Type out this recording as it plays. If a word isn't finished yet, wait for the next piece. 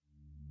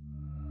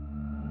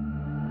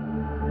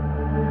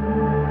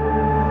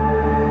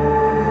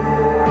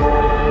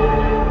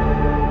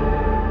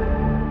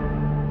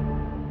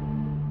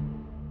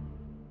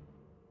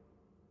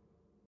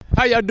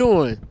How y'all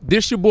doing?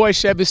 This your boy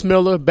Chevy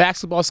Miller,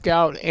 basketball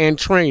scout and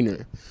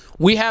trainer.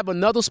 We have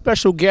another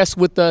special guest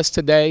with us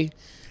today.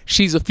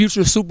 She's a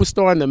future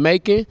superstar in the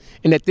making,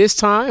 and at this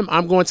time,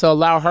 I'm going to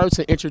allow her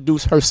to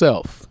introduce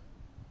herself.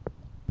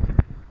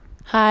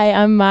 Hi,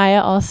 I'm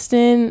Maya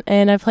Alston,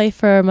 and I play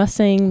for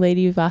Mustang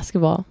Lady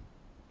Basketball.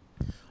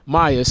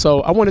 Maya, so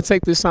I want to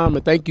take this time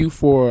and thank you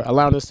for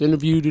allowing us to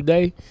interview you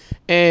today,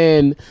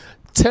 and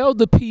tell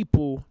the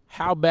people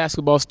how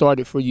basketball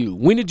started for you.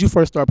 When did you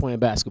first start playing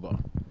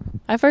basketball?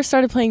 I first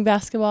started playing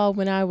basketball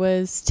when I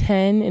was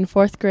 10 in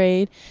 4th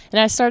grade,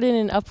 and I started in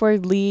an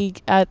upward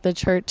league at the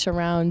church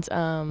around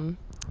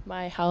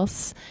my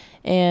house.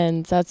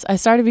 And I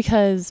started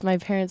because my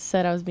parents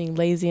said I was being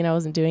lazy and I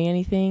wasn't doing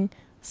anything,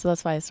 so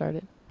that's why I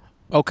started.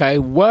 Okay,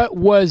 what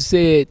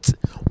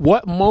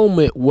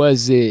moment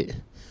was it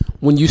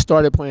when you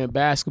started playing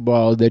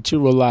basketball that you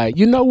were like,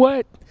 you know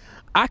what,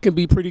 I can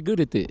be pretty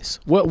good at this?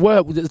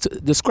 What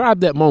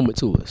describe that moment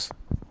to us?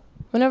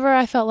 Whenever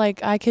I felt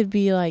like I could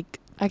be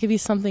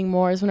something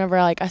more is whenever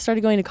I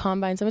started going to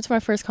combines. I went to my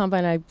first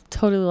combine. I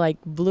totally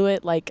blew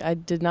it. I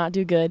did not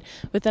do good.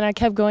 But then I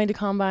kept going to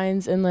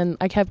combines, and then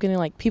I kept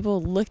getting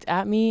people looked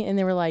at me and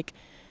they were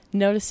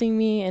noticing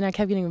me, and I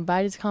kept getting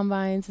invited to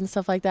combines and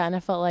stuff like that. And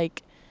I felt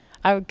like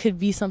I could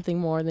be something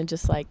more than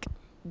just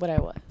what I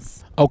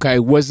was. Okay,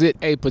 was it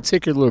a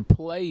particular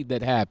play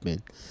that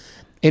happened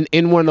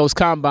in one of those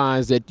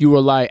combines that you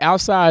were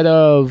outside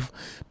of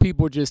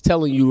people just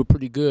telling you were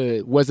pretty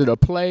good? Was it a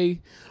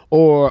play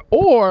or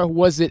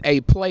was it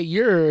a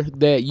player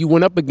that you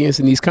went up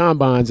against in these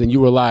combines and you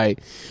were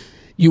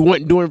you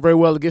weren't doing very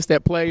well against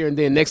that player, and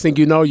then next thing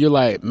you know, you're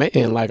like,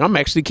 man, I'm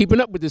actually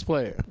keeping up with this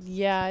player?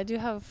 Yeah, I do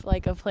have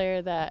a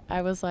player that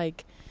I was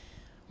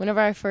whenever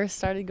I first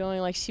started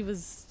going,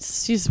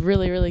 she's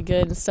really, really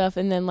good and stuff.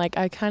 And then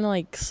I kind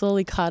of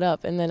slowly caught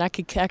up, and then I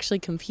could actually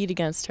compete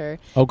against her.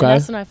 Okay. And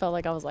that's when I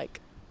felt I was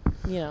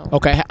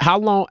Okay. How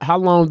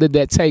long did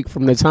that take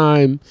from the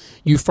time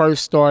you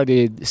first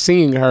started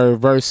seeing her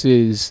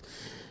versus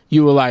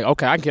you were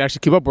okay, I can actually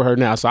keep up with her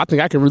now, so I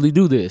think I can really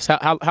do this?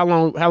 How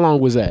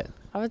long was that?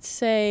 I would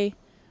say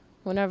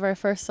whenever I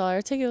first saw her,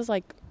 I think it was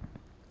a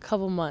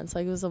couple months.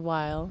 It was a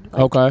while.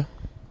 Okay.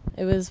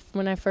 It was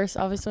when I first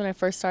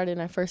started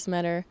and I first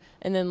met her,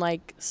 and then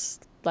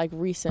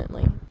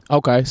recently.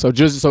 Okay, so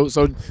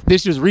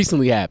this just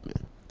recently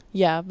happened.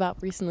 Yeah,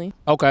 about recently.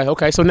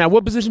 Okay. So now,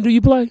 what position do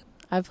you play?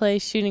 I play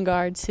shooting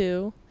guard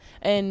too,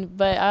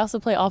 but I also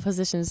play all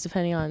positions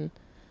depending on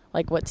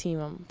what team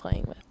I'm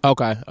playing with.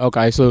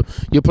 Okay. So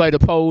you play the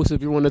post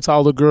if you're one of the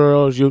taller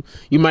girls. You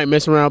might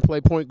mess around and play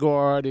point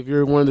guard if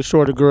you're one of the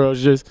shorter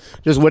girls. Just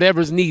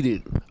whatever's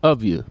needed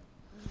of you.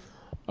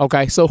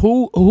 Okay, so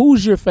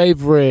who's your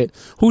favorite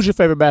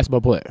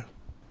basketball player?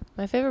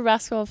 My favorite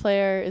basketball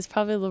player is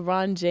probably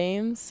LeBron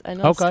James. I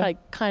know it's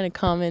kind of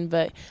common,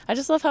 but I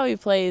just love how he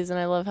plays, and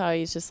I love how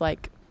he's just a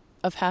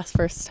pass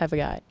first type of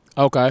guy.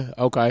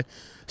 Okay.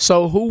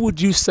 So who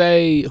would you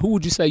say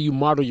you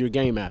model your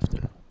game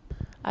after?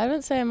 I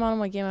wouldn't say I model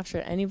my game after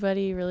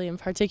anybody really in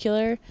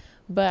particular,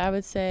 but I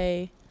would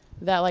say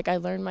that I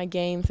learned my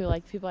game through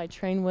people I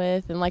train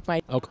with and my.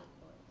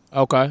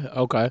 Okay.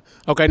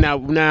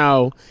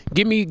 Now,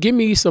 give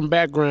me some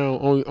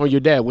background on your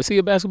dad. Was he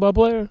a basketball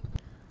player?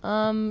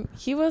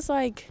 He was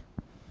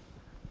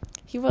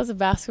a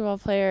basketball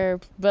player,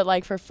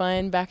 but for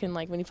fun back in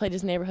when he played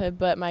his neighborhood.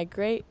 But my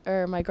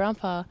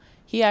grandpa,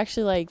 he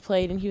actually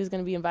played, and he was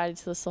going to be invited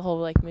to the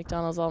whole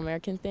McDonald's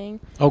All-American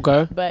thing.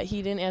 Okay. But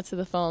he didn't answer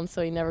the phone,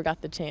 so he never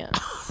got the chance.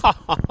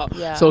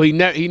 Yeah. So he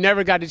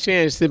never got the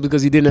chance simply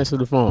because he didn't answer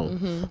the phone.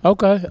 Mm-hmm.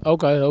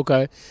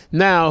 Okay.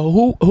 Now,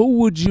 who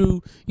would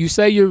you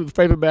say your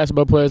favorite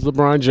basketball player is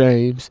LeBron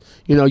James?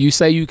 You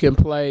say you can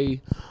play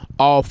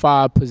all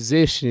 5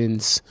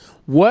 positions.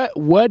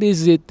 What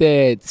is it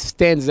that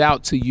stands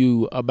out to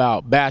you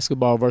about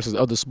basketball versus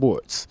other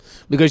sports?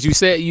 Because you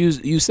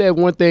said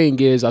one thing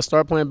is I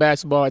started playing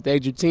basketball at the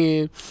age of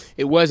 10.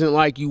 It wasn't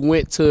like you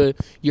went to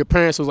your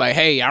parents was like,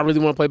 hey, I really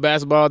want to play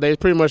basketball. They was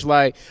pretty much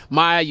like,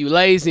 Maya, you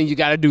lazy and you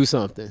got to do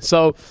something.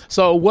 So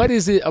what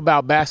is it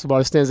about basketball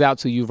that stands out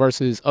to you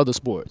versus other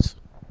sports?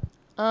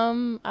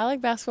 I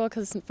like basketball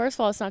because first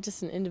of all, it's not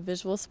just an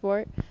individual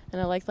sport,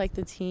 and I like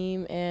the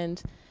team.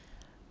 And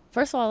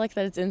first of all, I like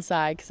that it's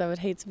inside because I would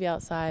hate to be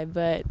outside.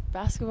 But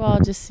basketball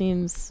it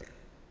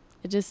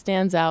just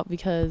stands out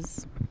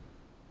because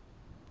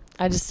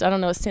I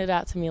don't know, it stood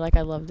out to me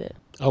I loved it.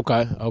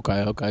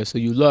 Okay. So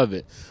you love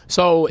it.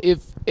 So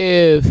if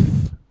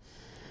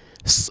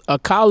a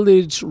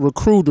college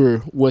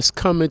recruiter was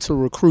coming to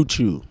recruit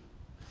you,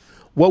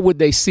 what would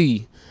they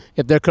see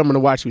if they're coming to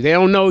watch you? They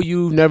don't know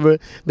you,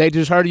 they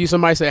just heard you.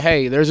 Somebody say,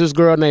 hey, there's this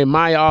girl named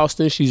Maya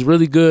Alston. She's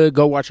really good.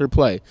 Go watch her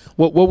play.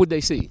 What would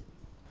they see?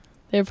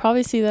 They would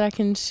probably see that I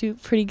can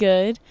shoot pretty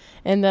good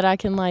and that I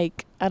can,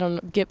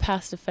 get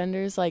past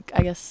defenders, I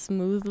guess,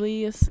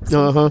 smoothly, as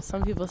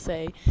some people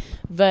say.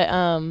 But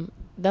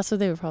that's what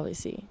they would probably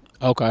see.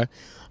 Okay.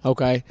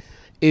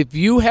 If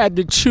you had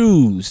to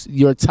choose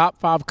your top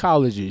 5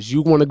 colleges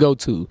you want to go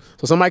to,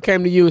 so somebody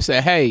came to you and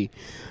said, hey,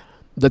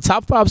 the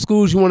top 5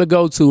 schools you want to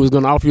go to is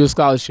going to offer you a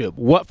scholarship.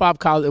 What five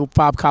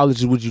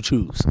colleges would you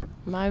choose?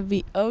 Might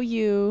be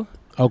OU.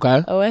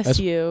 Okay.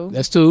 OSU.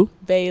 That's 2.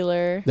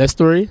 Baylor. That's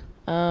 3.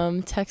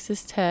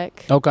 Texas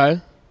Tech.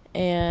 Okay.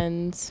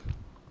 And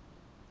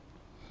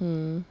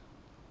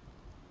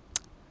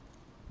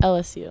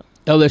LSU.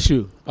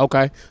 LSU.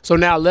 Okay. So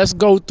now let's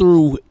go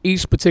through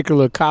each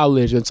particular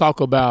college and talk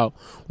about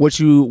what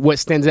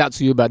stands out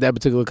to you about that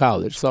particular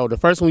college. So the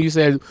first one you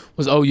said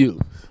was OU.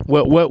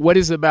 What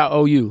is it about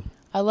OU?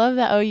 I love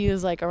that OU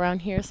is like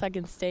around here so I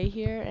can stay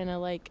here, and I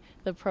like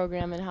the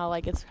program and how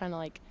like it's kind of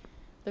like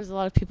there's a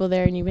lot of people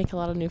there and you make a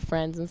lot of new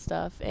friends and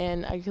stuff,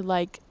 and I could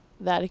like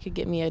that it could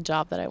get me a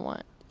job that I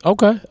want.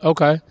 Okay.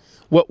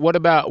 What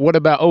about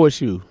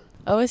OSU?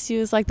 OSU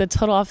is like the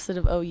total opposite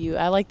of OU.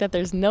 I like that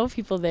there's no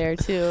people there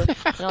too,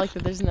 and I like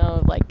that there's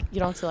no like you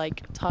don't have to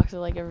like talk to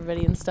like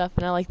everybody and stuff,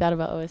 and I like that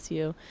about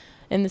OSU.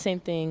 And the same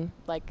thing,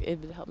 like it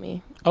would help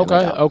me.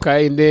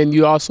 Okay. And then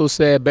you also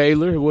said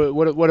Baylor.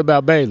 What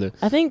about Baylor?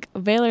 I think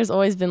Baylor's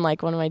always been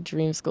like one of my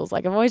dream schools.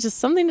 Like I've always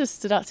something just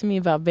stood out to me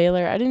about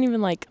Baylor.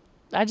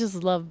 I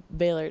just love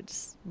Baylor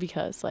just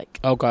because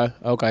like. Okay.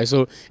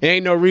 So it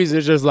ain't no reason.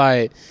 It's just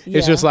like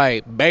it's just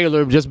like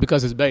Baylor just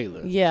because it's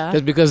Baylor. Yeah.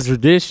 Just because it's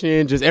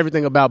tradition, just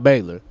everything about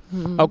Baylor.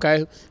 Mm-hmm.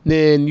 Okay.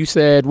 Then you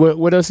said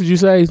what else did you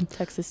say?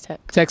 Texas Tech.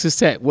 Texas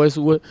Tech.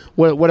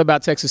 What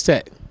about Texas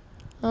Tech?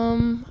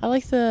 I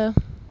like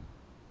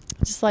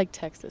just like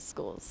Texas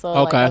schools. So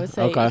like, I would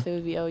say if it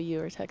would be OU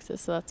or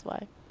Texas, so that's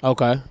why.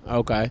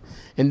 Okay.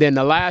 And then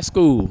the last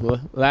school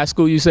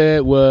you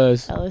said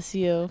was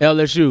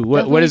LSU.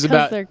 What is it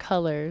about? Their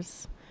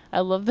colors.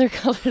 I love their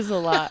colors a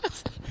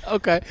lot.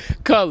 Okay.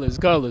 Colors.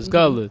 So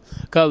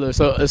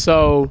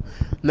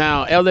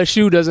now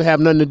LSU doesn't have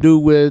nothing to do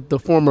with the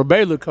former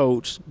Baylor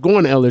coach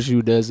going to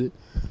LSU, does it?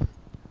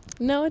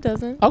 No, it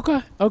doesn't.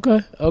 Okay.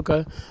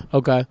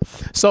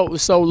 So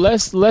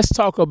let's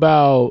talk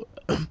about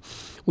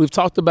we've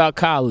talked about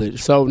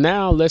college. So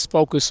now let's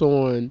focus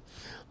on,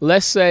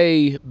 let's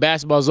say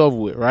basketball's over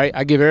with, right?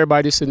 I give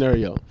everybody this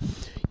scenario.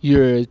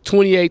 You're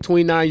 28,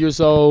 29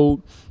 years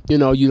old. You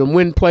know, you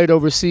done played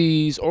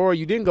overseas, or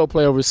you didn't go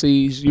play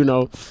overseas. You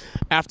know,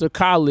 after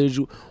college,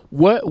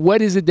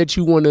 what is it that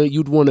you'd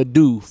want to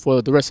do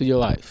for the rest of your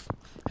life?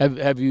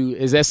 Have you?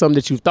 Is that something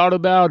that you've thought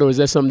about, or is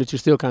that something that you're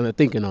still kind of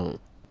thinking on?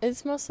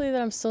 It's mostly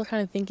that I'm still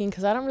kind of thinking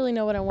because I don't really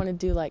know what I want to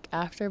do like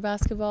after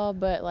basketball,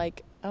 but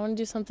like I want to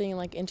do something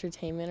like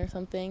entertainment or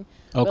something.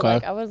 Okay. But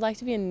like I would like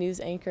to be a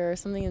news anchor or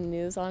something in the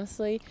news,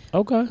 honestly.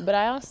 Okay. But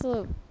I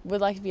also would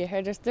like to be a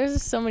hairdresser. There's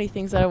just so many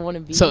things that I want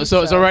to be. So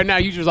right now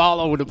you just all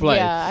over the place.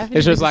 Yeah.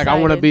 It's just like I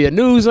want to be a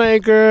news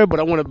anchor,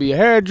 but I want to be a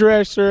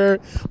hairdresser,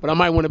 but I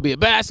might want to be a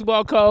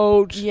basketball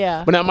coach.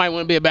 Yeah. But I might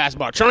want to be a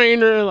basketball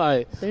trainer.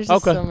 Like there's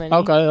just so many.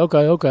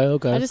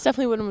 Okay. I just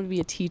definitely wouldn't want to be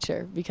a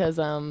teacher because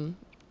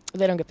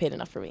they don't get paid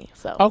enough for me.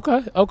 So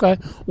okay.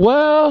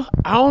 Well,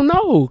 I don't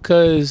know,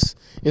 because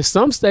in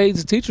some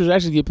states, the teachers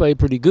actually get paid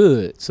pretty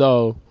good.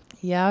 So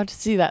yeah, I have to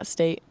see that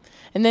state,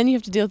 and then you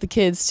have to deal with the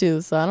kids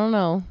too. So I don't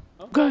know.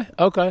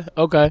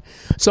 Okay.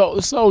 So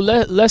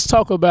let's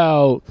talk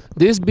about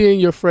this being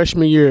your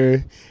freshman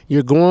year.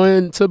 You're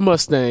going to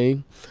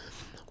Mustang.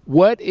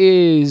 What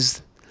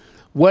is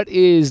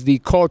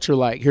the culture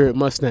like here at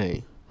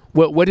Mustang?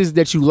 What is it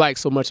that you like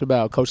so much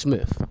about Coach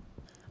Smith?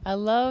 I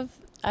love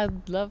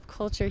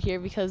culture here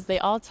because they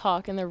all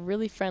talk and they're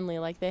really friendly.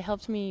 Like they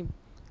helped me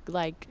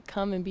like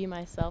come and be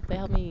myself. They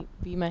helped me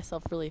be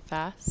myself really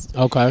fast.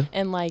 Okay.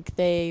 And like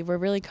they were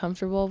really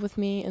comfortable with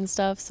me and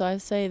stuff. So I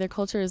say their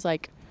culture is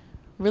like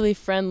really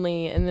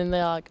friendly, and then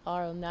they like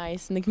are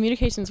nice, and the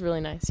communication's really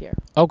nice here.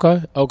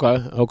 Okay.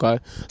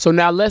 So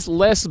now let's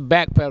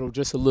backpedal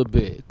just a little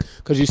bit,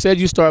 because you said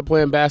you started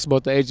playing basketball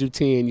at the age of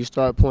 10. You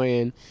start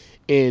playing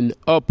in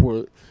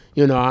Upward.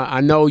 You know,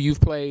 I know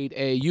you've played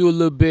AAU a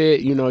little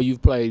bit. You know,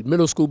 you've played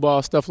middle school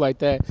ball, stuff like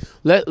that.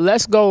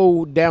 Let's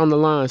go down the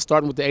line,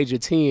 starting with the age of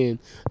 10.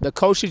 The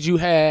coaches you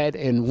had,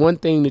 and one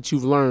thing that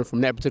you've learned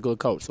from that particular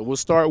coach. So we'll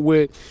start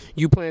with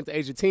you playing at the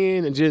age of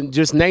 10, and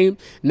just name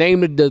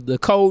the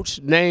coach,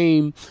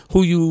 name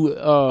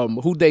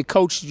who they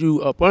coached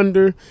you up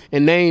under,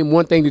 and name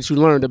one thing that you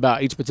learned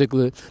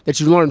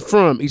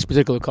from each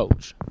particular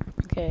coach.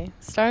 Okay,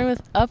 starting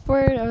with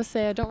Upward, I would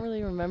say I don't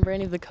really remember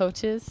any of the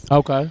coaches.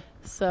 Okay.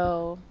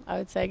 So I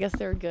would say I guess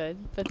they were good.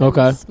 But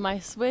then my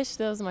Swish,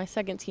 that was my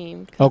second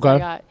team.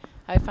 Okay.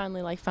 I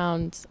finally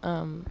found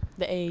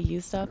the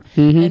AAU stuff.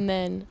 Mm-hmm. And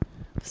then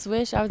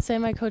Swish, I would say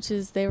my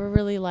coaches, they were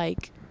really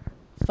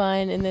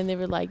fun, and then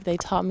they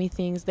taught me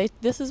things.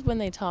 This is when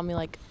they taught me a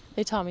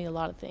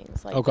lot of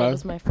things. That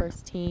was my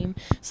first team.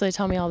 So they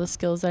taught me all the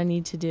skills I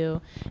need to do,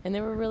 and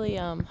they were really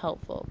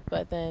helpful.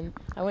 But then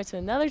I went to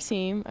another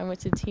team. I went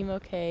to Team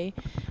OK,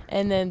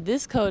 and then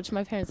this coach,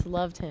 my parents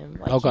loved him.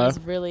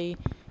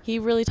 He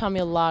really taught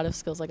me a lot of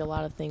skills, a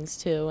lot of things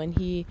too, and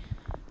he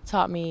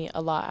taught me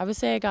a lot. I would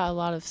say I got a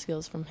lot of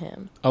skills from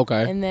him.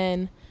 Okay. And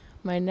then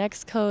my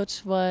next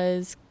coach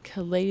was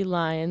Lady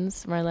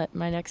Lions, my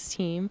next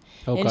team.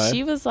 Okay. And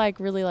she was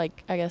really I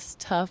guess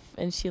tough,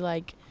 and she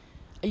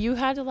you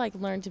had to like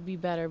learn to be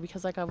better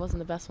because like I wasn't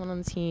the best one on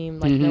the team,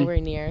 like nowhere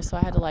near. So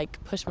I had to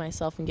like push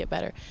myself and get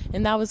better.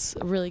 And that was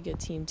a really good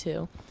team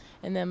too.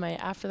 And then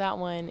after that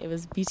one, it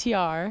was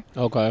BTR.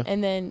 Okay.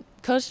 And then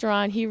Coach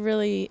Duran,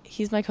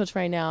 he's my coach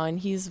right now, and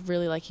he's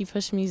really like, he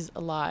pushed me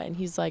a lot, and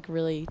he's like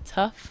really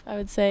tough, I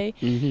would say.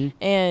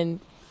 And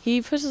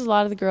he pushes a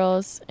lot of the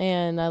girls,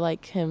 and I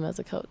like him as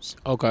a coach.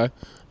 Okay.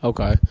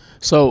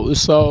 So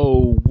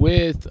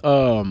with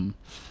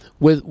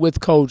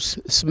Coach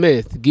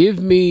Smith, give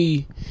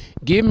me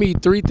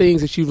 3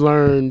 things that you've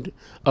learned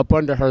up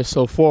under her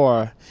so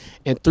far,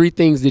 and 3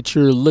 things that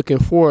you're looking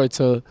forward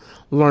to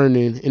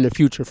learning in the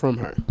future from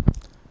her.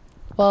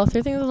 Well,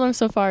 3 things I've learned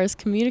so far is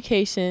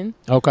communication.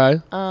 Okay.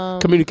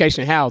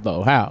 Communication, how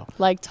though? How?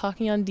 Like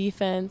talking on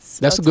defense.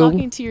 That's a good one.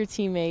 Talking to your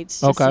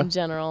teammates just in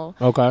general.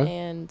 Okay.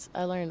 And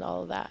I learned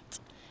all of that.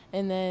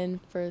 And then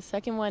for the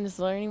second one is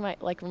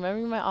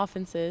remembering my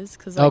offenses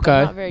because I'm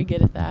not very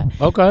good at that.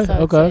 Okay. So I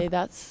would say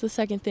that's the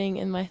second thing.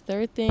 And my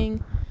third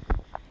thing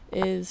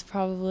is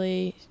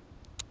probably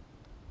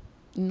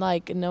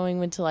like knowing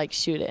when to like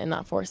shoot it and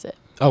not force it.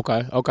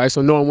 Okay.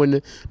 So knowing when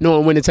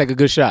to take a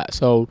good shot.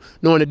 So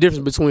knowing the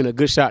difference between a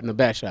good shot and a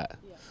bad shot.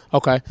 Yeah.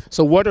 Okay.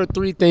 So what are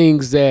 3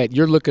 things that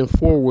you're looking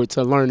forward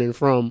to learning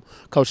from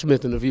Coach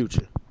Smith in the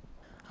future?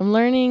 I'm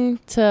looking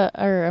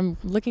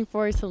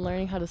forward to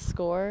learning how to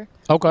score.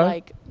 Okay.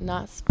 Like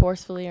not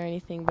forcefully or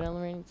anything, but I'm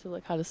learning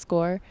to how to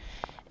score.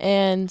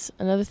 And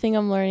another thing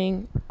I'm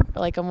wanting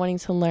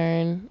to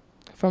learn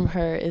from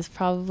her is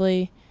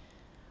probably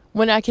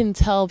when I can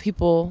tell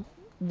people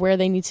where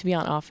they need to be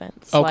on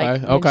offense.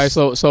 Okay.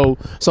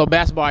 So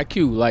basketball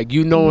IQ, like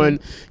you knowing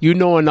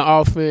the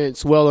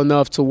offense well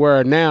enough to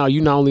where now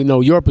you not only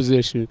know your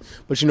position,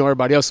 but you know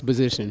everybody else's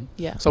position.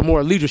 Yeah. So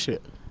more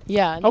leadership.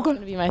 Yeah, that's going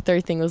to be my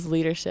third thing was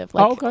leadership.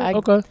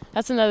 Okay.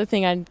 That's another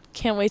thing I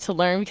can't wait to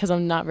learn because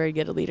I'm not very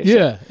good at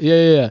leadership.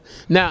 Yeah.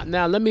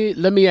 Now let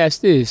me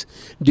ask this.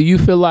 Do you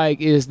feel like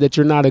is that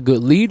you're not a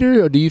good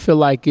leader, or do you feel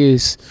like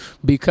it's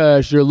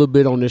because you're a little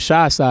bit on the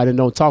shy side and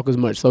don't talk as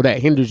much, so that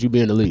hinders you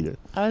being a leader?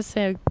 I would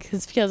say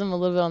because I'm a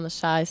little bit on the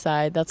shy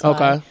side. That's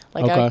why.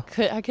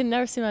 I could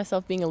never see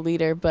myself being a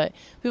leader, but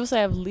people say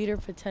I have leader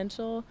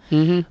potential.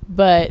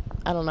 But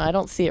I don't know. I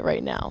don't see it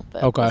right now.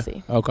 But we'll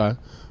see. Okay.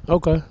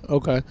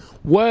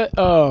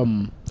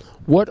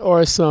 What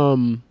are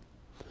some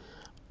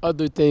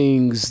other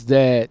things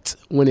that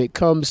when it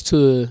comes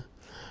to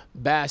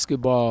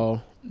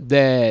basketball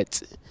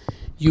that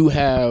you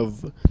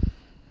have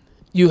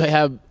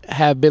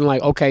been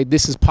like, okay,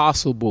 this is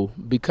possible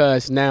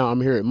because now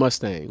I'm here at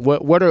Mustang.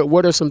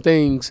 What are some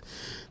things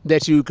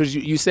that because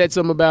you said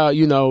something about,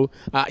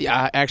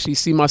 I actually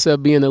see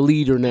myself being a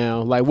leader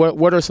now. Like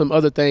what are some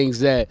other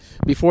things that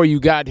before you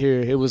got here,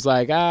 it was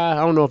like, I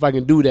don't know if I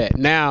can do that.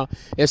 Now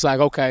it's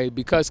like, okay,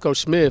 because Coach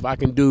Smith, I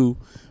can do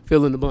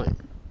fill in the blank.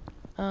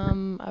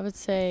 I would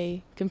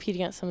say compete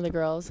against some of the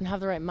girls and have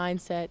the right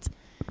mindset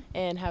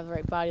and have the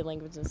right body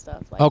language and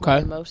stuff.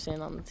 Like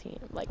emotion on the team,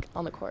 like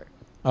on the court.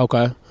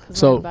 Okay.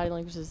 So body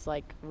language is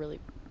like really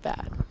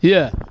bad.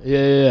 Yeah.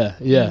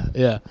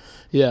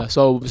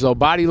 So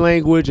body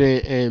language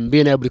and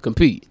being able to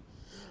compete.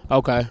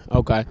 Okay.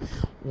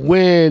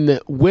 When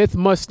with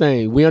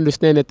Mustang, we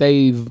understand that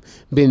they've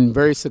been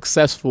very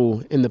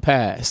successful in the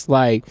past.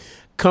 Like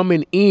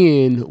coming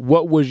in,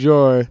 what was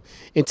your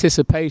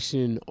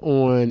anticipation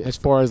on as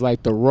far as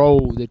like the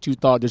role that you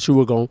thought that you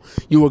were going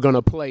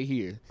to play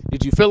here?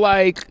 Did you feel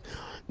like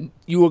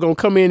you were going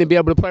to come in and be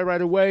able to play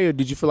right away, or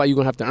did you feel like you're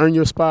going to have to earn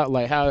your spot?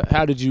 Like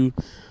how did you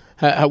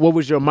what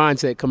was your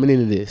mindset coming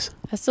into this?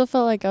 I still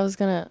felt like I was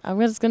gonna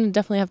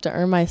definitely have to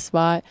earn my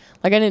spot.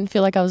 Like I didn't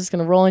feel like I was just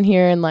gonna roll in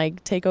here and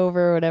like take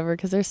over or whatever,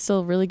 because there's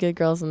still really good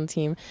girls on the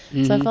team.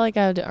 So I felt like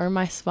I had to earn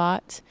my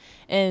spot.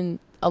 And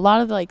a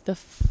lot of the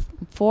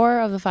 4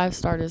 of the 5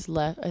 starters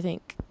left. I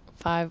think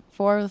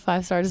 4 of the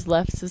 5 starters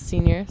left as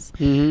seniors.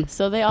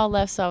 So they all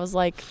left. So I was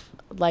like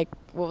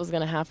what was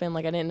going to happen.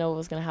 Like I didn't know what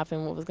was going to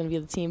happen, what was going to be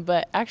the team.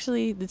 But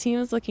actually the team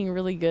is looking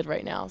really good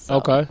right now. So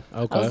Okay.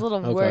 I was a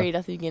little worried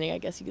at the beginning, I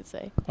guess you could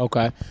say.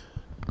 Okay.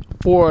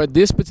 For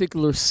this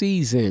particular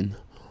season,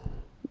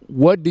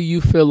 what do you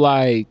feel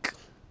like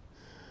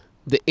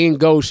the end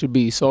goal should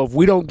be? So if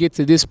we don't get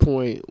to this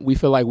point, we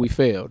feel like we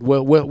failed.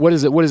 What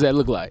does that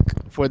look like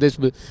for this?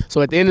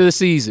 So at the end of the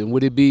season,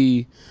 would it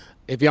be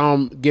if y'all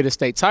don't get a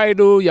state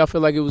title, y'all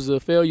feel like it was a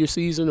failure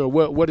season, or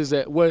what does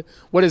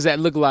that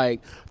look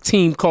like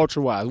team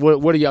culture wise?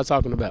 What are y'all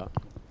talking about?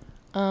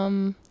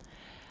 I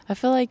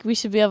feel like we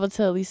should be able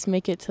to at least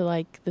make it to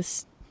like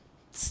this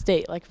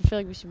state. Like I feel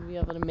like we should be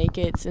able to make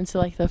it into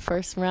like the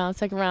first round,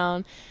 second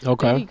round.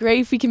 Okay. It'd be great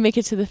if we can make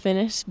it to the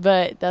finish,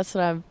 but that's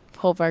what I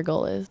hope our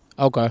goal is.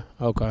 Okay.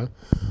 I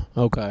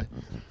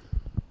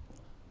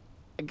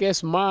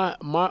guess my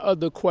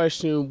other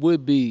question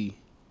would be,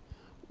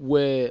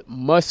 with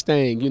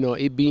Mustang,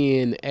 it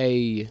being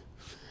a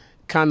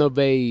kind of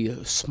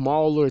a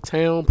smaller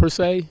town per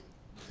se,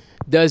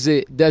 does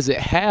it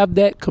have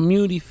that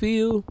community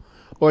feel,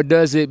 or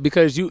does it,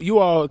 because you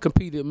all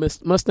compete,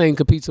 Mustang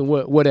competes in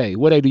what A?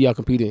 What A do y'all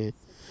compete in?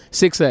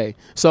 6A.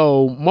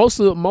 So most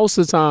of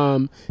the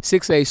time,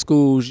 6A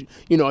schools,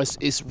 you know,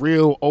 it's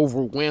real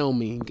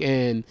overwhelming,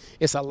 and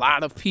it's a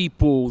lot of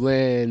people,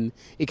 and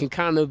it can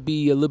kind of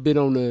be a little bit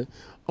on the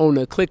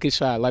cliquish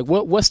side. Like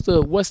what's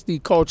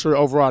the culture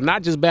overall,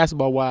 not just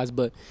basketball wise,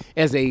 but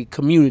as a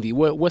community?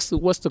 What's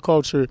the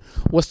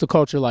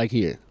culture like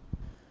here?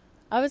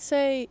 I would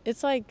say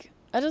it's like,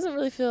 it doesn't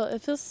really feel,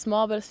 it feels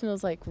small, but it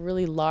feels like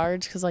really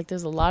large because like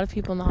there's a lot of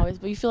people in the hallways,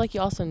 but you feel like you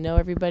also know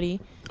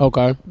everybody.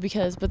 Okay.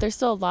 But there's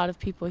still a lot of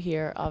people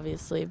here,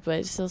 obviously, but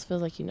it still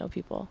feels like you know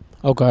people.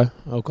 Okay.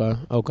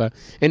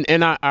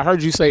 And I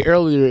heard you say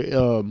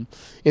earlier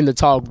in the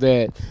talk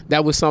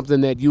that was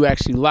something that you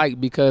actually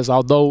like, because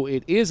although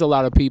it is a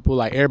lot of people,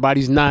 like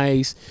everybody's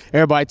nice,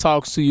 everybody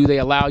talks to you, they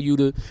allow you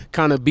to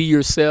kind of be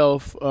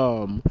yourself,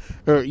 or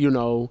you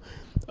know,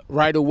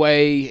 right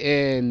away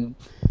and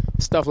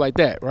stuff like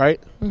that, right?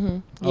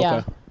 Mm-hmm. Yeah.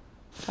 Okay.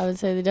 I would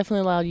say they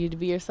definitely allow you to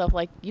be yourself.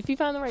 Like if you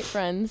find the right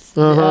friends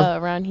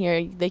around here,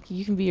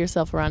 you can be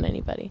yourself around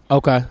anybody.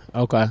 Okay.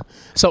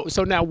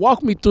 So now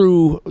walk me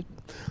through.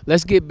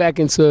 Let's get back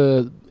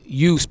into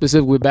you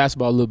specifically with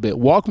basketball a little bit.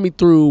 Walk me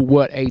through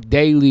what a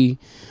daily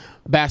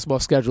basketball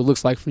schedule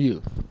looks like for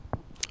you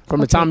from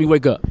the time you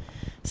wake up.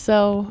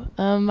 So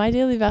my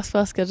daily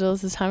basketball schedule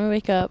is the time I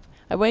wake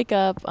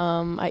up.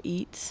 I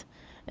eat,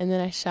 and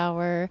then I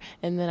shower,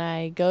 and then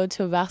I go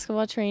to a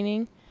basketball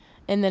training.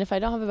 And then if I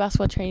don't have a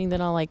basketball training,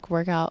 then I'll like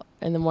work out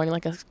in the morning,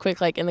 like a quick,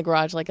 like in the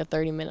garage, like a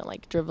 30-minute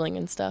like dribbling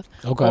and stuff.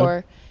 Okay.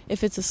 Or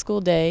if it's a school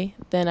day,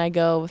 then I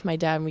go with my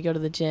dad and we go to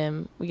the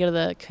gym. We go to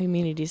the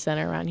community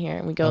center around here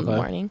and we go in the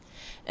morning.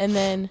 And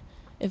then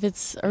if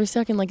it's, are we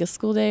talking like a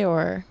school day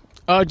or?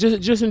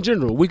 Just in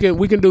general, we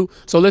can do.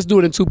 So let's do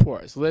it in two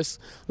parts. Let's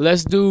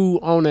do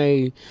on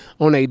a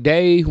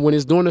day when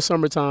it's during the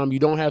summertime, you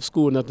don't have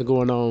school, nothing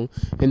going on,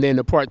 and then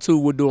the part two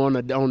we'll do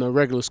on a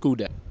regular school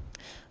day.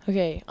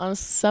 Okay, on a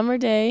summer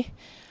day,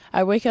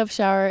 I wake up,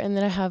 shower, and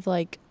then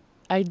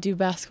I do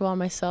basketball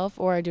myself,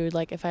 or I do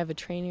like if I have a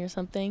training or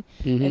something,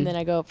 and then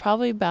I go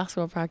probably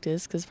basketball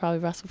practice thing,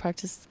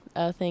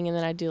 and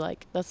then I do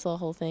like, that's the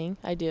whole thing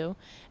I do.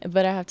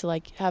 But I have to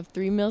like have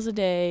 3 meals a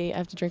day. I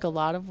have to drink a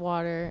lot of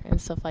water and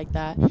stuff like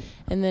that.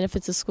 And then if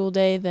it's a school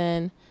day,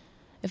 then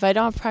if I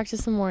don't have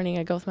practice in the morning,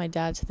 I go with my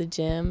dad to the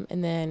gym,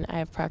 and then I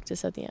have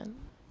practice at the end.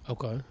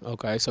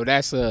 Okay. So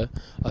that's a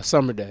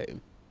summer day.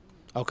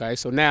 Okay,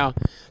 so now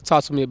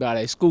talk to me about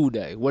a school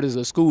day. What does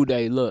a school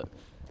day look?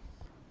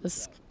 The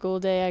school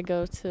day, I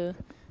go to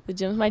the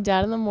gym with my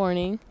dad in the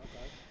morning.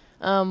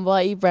 Well,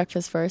 I eat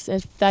breakfast first.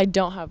 If I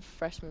don't have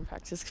freshman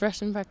practice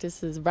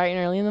is bright and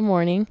early in the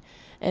morning.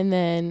 And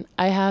then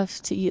I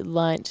have to eat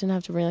lunch and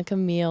have to bring like a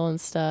meal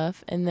and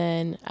stuff. And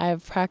then I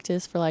have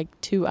practice for like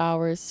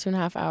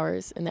 2.5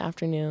 hours in the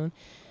afternoon.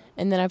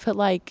 And then I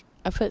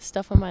put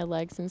stuff on my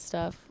legs and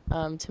stuff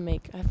to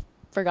make, I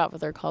forgot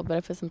what they're called, but I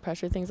put some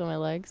pressure things on my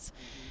legs.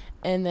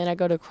 And then I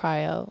go to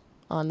cryo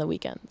on the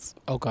weekends.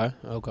 Okay.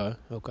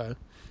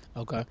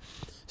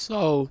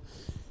 So,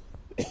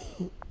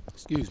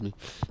 excuse me.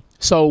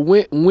 So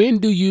when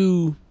do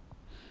you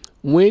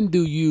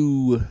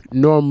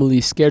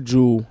normally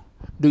schedule?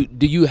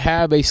 Do you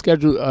have a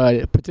schedule,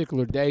 a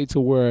particular day to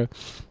where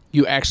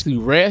you actually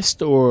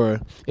rest,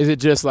 or is it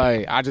just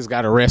like I just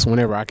gotta rest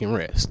whenever I can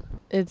rest?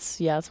 It's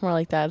more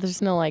like that.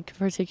 There's no like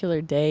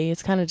particular day.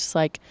 It's kind of just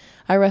like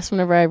I rest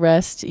whenever I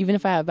rest. Even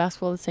if I have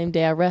basketball the same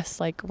day, I rest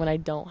like when I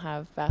don't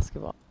have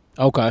basketball.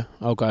 Okay.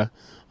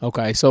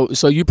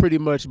 So you pretty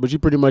much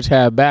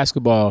have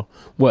basketball.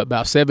 What,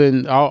 about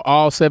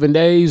all 7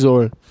 days,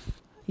 or?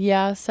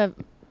 Yeah,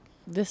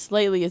 this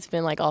lately it's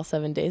been like all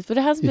 7 days, but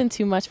it hasn't been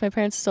too much. My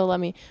parents still let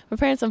me.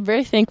 I'm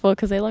very thankful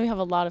because they let me have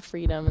a lot of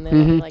freedom, and they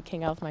let me like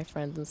hang out with my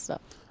friends and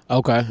stuff.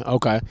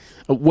 Okay.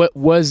 What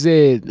was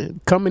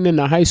it coming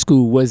into high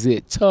school? Was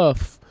it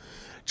tough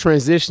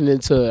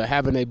transitioning to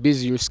having a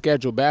busier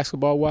schedule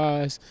basketball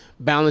wise,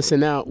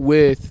 balancing out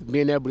with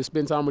being able to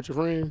spend time with your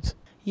friends?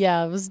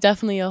 Yeah, it was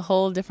definitely a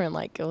whole different,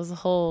 it was a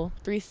whole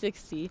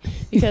 360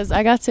 because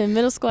in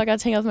middle school, I got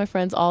to hang out with my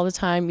friends all the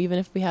time, even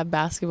if we had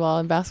basketball,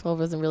 and basketball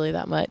wasn't really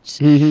that much.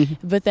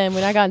 But then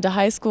when I got into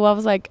high school, I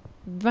was like,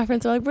 my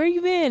friends were like, where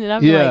you been? And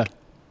I'm like,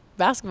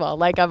 basketball.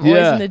 Like, I'm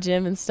always in the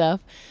gym and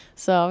stuff.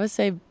 So I would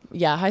say,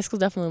 high school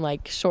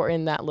definitely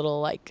shortened that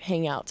little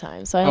hangout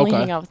time. So I only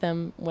hang out with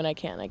them when I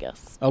can, I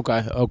guess.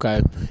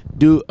 Okay.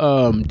 Do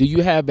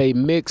you have a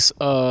mix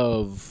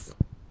of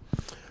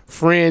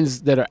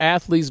friends that are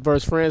athletes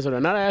versus friends that are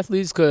not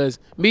athletes? Because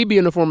me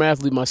being a former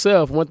athlete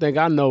myself, one thing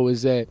I know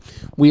is that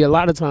we a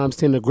lot of times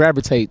tend to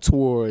gravitate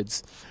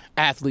towards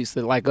athletes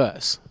that like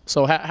us.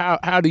 So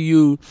how do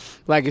you,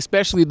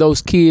 especially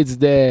those kids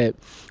that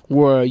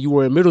you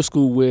were in middle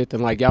school with,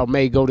 and y'all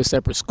may go to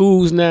separate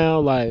schools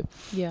now,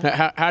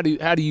 how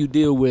do you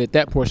deal with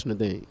that portion of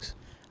things?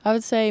 I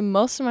would say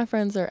most of my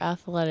friends are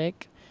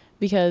athletic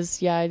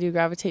because I do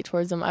gravitate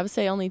towards them. I would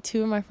say only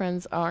 2 of my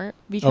friends aren't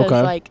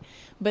because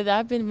but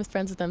I've been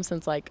friends with them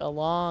since a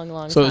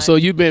long time. So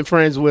you've been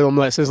friends with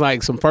them since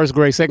some first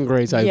grade, second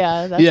grade type.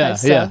 Yeah,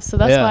 that's stuff. So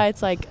that's why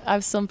it's I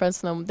have some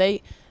friends with them.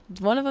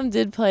 one of them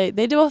did play.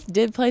 They both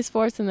did play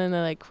sports, and then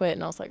they like quit.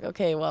 And I was like,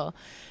 okay, well.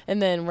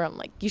 And then where I'm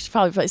like, you should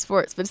probably play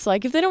sports. But it's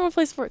like, if they don't want to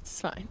play sports,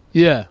 it's fine.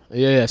 Yeah.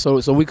 So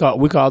we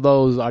call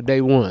those our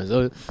day ones.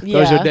 Those are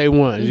your day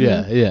ones.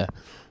 Mm-hmm.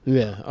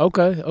 Yeah.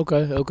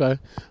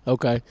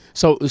 Okay.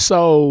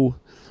 So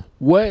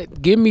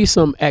what? Give me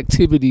some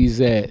activities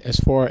that, as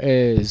far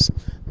as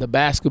the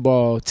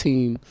basketball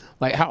team,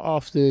 like how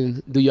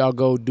often do y'all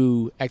go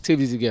do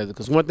activities together?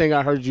 Because one thing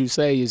I heard you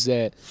say is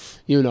that,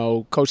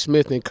 Coach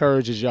Smith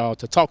encourages y'all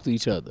to talk to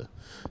each other.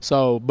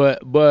 So,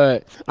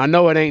 but I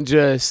know it ain't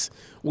just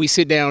we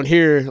sit down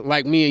here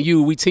like me and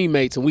you, we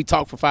teammates, and we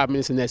talk for 5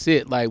 minutes and that's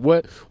it. Like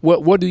what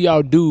do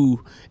y'all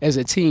do as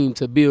a team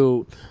to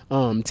build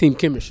team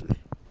chemistry?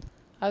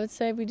 I would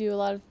say we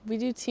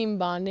do team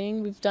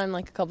bonding. We've done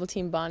like a couple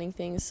team bonding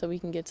things so we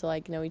can get to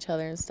like know each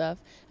other and stuff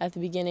at the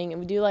beginning.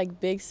 And we do like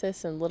big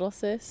sis and little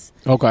sis.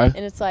 Okay. And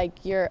it's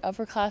like your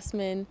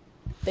upperclassmen,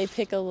 they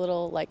pick a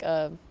little like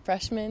a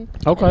freshman.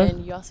 Okay. And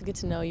then you also get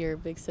to know your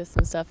big sis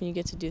and stuff, and you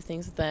get to do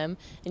things with them,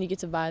 and you get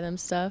to buy them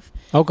stuff.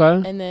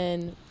 Okay. And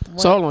then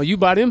so hold on, you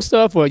buy them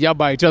stuff or y'all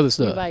buy each other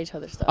stuff? We buy each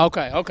other stuff.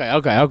 Okay.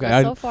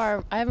 But so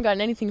far, I haven't gotten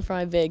anything for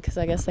my big because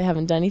I guess they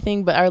haven't done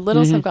anything. But our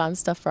littles have gotten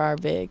stuff for our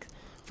big.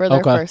 For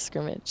their first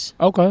scrimmage.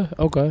 Okay.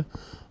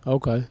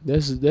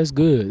 That's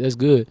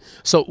good.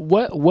 So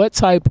what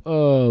type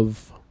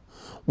of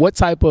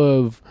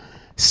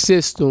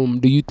system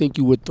do you think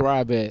you would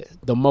thrive at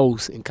the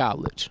most in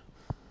college?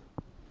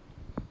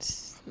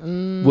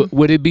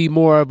 Would it be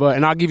more of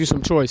and I'll give you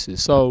some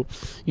choices. So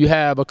you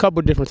have a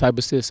couple different type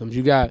of systems.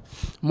 You got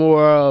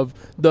more of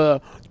the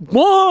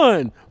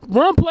run,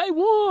 play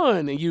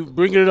one, and you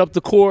bringing it up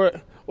the court.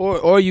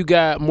 Or you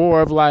got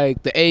more of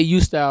like the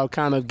AAU style,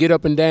 kind of get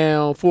up and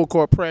down, full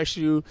court press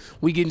you.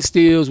 We getting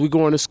steals, we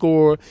going to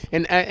score.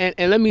 And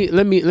let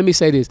me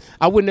say this.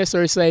 I wouldn't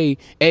necessarily say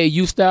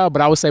AAU style,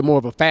 but I would say more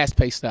of a fast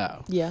paced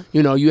style. Yeah.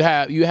 You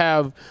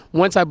have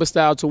one type of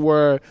style to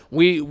where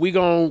we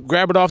gonna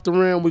grab it off the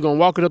rim, we gonna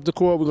walk it up the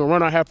court, we gonna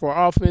run our half for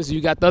our offense. You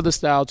got the other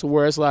style to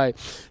where it's like,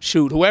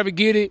 shoot, whoever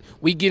get it,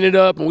 we get it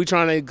up and we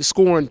trying to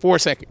score in 4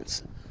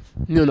 seconds.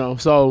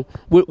 So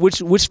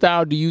which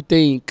style do you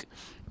think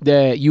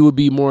that you would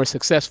be more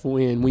successful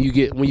in when you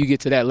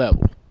get to that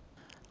level?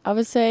 I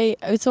would say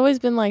it's always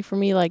been like for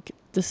me like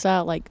the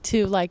style like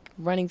to like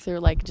running through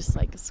like just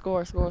like score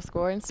and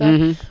stuff.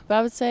 Mm-hmm. But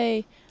I would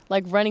say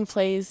like running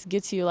plays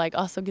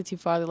also gets you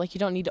farther. Like you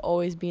don't need to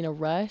always be in a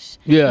rush.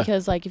 Yeah.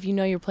 Because like if you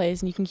know your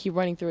plays and you can keep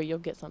running through it, you'll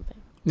get something.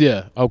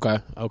 Yeah. Okay.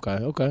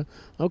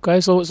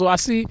 So I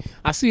see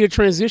a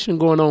transition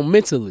going on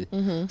mentally.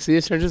 Mm-hmm. See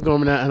a transition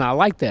going on, and I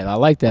like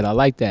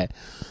that.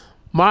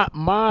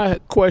 My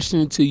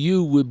question to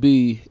you would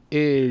be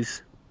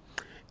is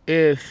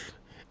if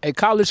a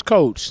college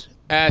coach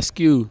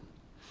asks,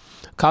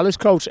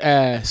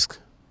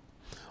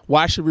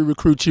 why should we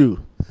recruit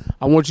you?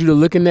 I want you to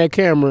look in that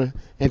camera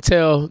and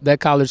tell that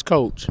college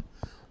coach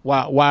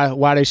why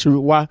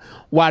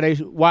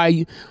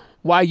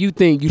you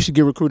think you should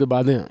get recruited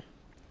by them.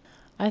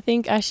 I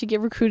think I should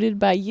get recruited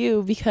by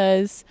you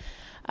because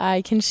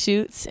I can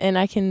shoot and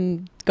I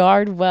can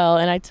guard well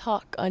and I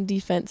talk on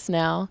defense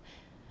now.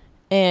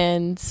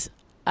 And,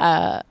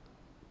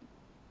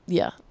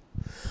 yeah.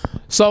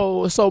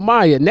 So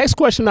Maya, next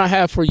question I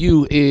have for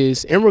you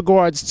is in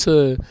regards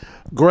to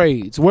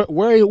grades.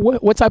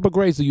 What type of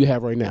grades do you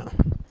have right now?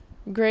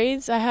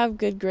 Grades, I have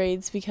good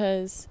grades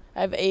because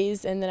I have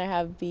A's and then I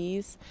have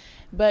B's.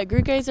 But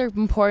good grades are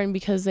important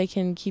because they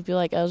can keep you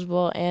like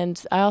eligible.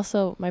 And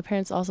my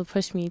parents also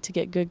pushed me to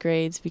get good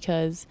grades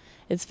because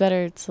it's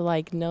better to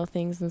like know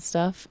things and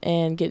stuff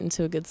and get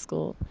into a good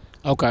school.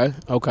 Okay.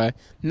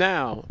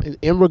 Now,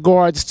 in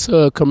regards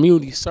to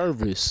community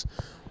service,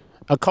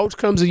 a coach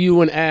comes to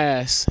you and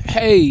asks,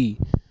 hey,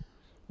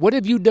 what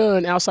have you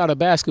done outside of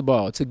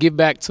basketball to give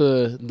back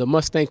to the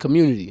Mustang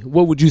community?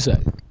 What would you say?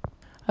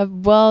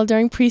 Well,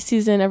 during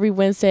preseason, every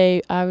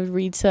Wednesday, I would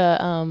read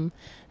to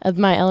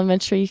my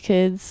elementary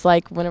kids.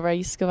 Like, whenever I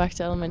used to go back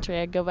to elementary,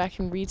 I'd go back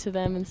and read to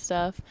them and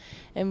stuff.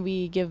 And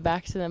we give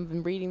back to them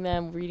and reading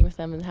with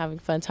them and having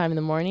fun time in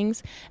the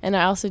mornings. And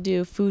I also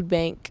do food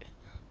bank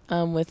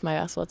with my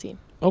basketball team.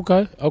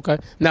 Okay.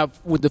 Now,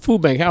 with the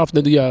food bank, how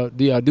often do y'all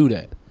do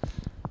that?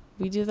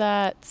 We do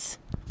that.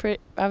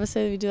 I would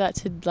say we do that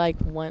to like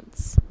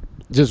once.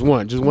 Just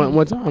one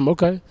time.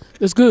 Okay,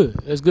 that's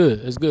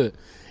good.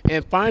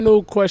 And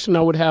final question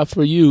I would have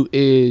for you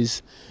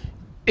is,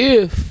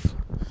 if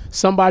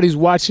somebody's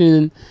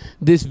watching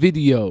this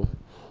video,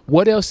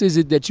 what else is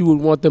it that you would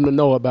want them to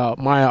know about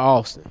Maya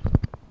Alston?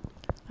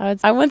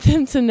 I want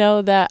them to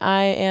know that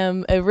I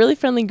am a really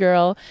friendly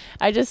girl.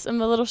 I'm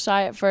a little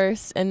shy at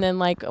first, and then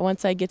like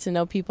once I get to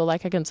know people,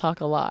 like I can talk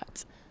a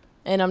lot,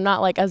 and I'm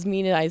not like as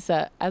mean as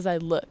I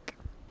look.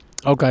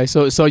 Okay,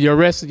 so your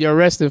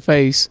resting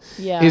face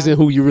isn't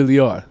who you really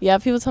are. Yeah,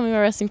 people tell me my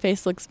resting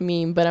face looks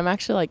mean, but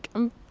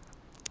I'm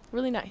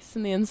really nice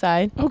in the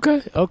inside.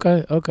 Okay.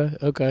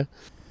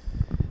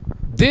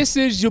 This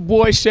is your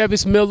boy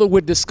Chevis Miller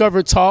with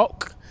Discover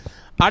Talk.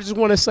 I just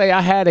want to say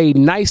I had a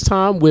nice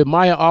time with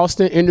Maya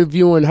Alston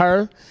interviewing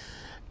her.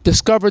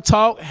 Discover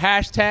Talk,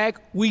 hashtag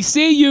we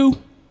see you.